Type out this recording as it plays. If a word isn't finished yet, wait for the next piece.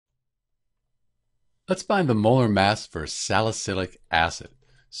Let's find the molar mass for salicylic acid.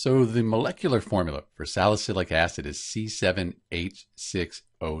 So the molecular formula for salicylic acid is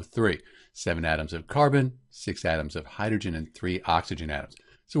C7H6O3. 7 atoms of carbon, 6 atoms of hydrogen, and 3 oxygen atoms.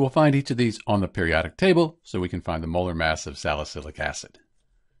 So we'll find each of these on the periodic table so we can find the molar mass of salicylic acid.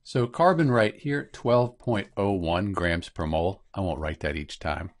 So carbon right here, 12.01 grams per mole. I won't write that each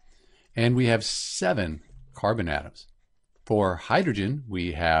time. And we have 7 carbon atoms. For hydrogen,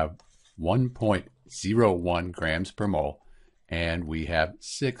 we have 1.01 grams per mole. And we have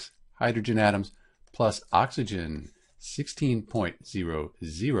 6 hydrogen atoms plus oxygen,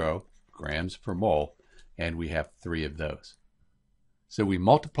 16.00 grams per mole. And we have 3 of those. So we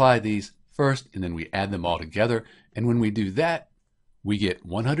multiply these first and then we add them all together. And when we do that, we get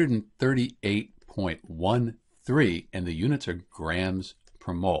 138.13, and the units are grams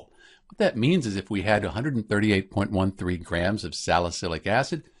per mole. What that means is if we had 138.13 grams of salicylic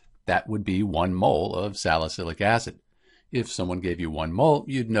acid, that would be 1 mole of salicylic acid. If someone gave you 1 mole,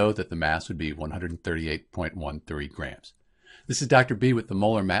 you'd know that the mass would be 138.13 grams. This is Dr. B with the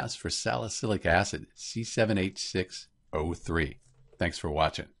molar mass for salicylic acid, C7H6O3. Thanks for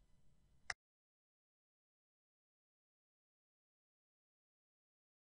watching.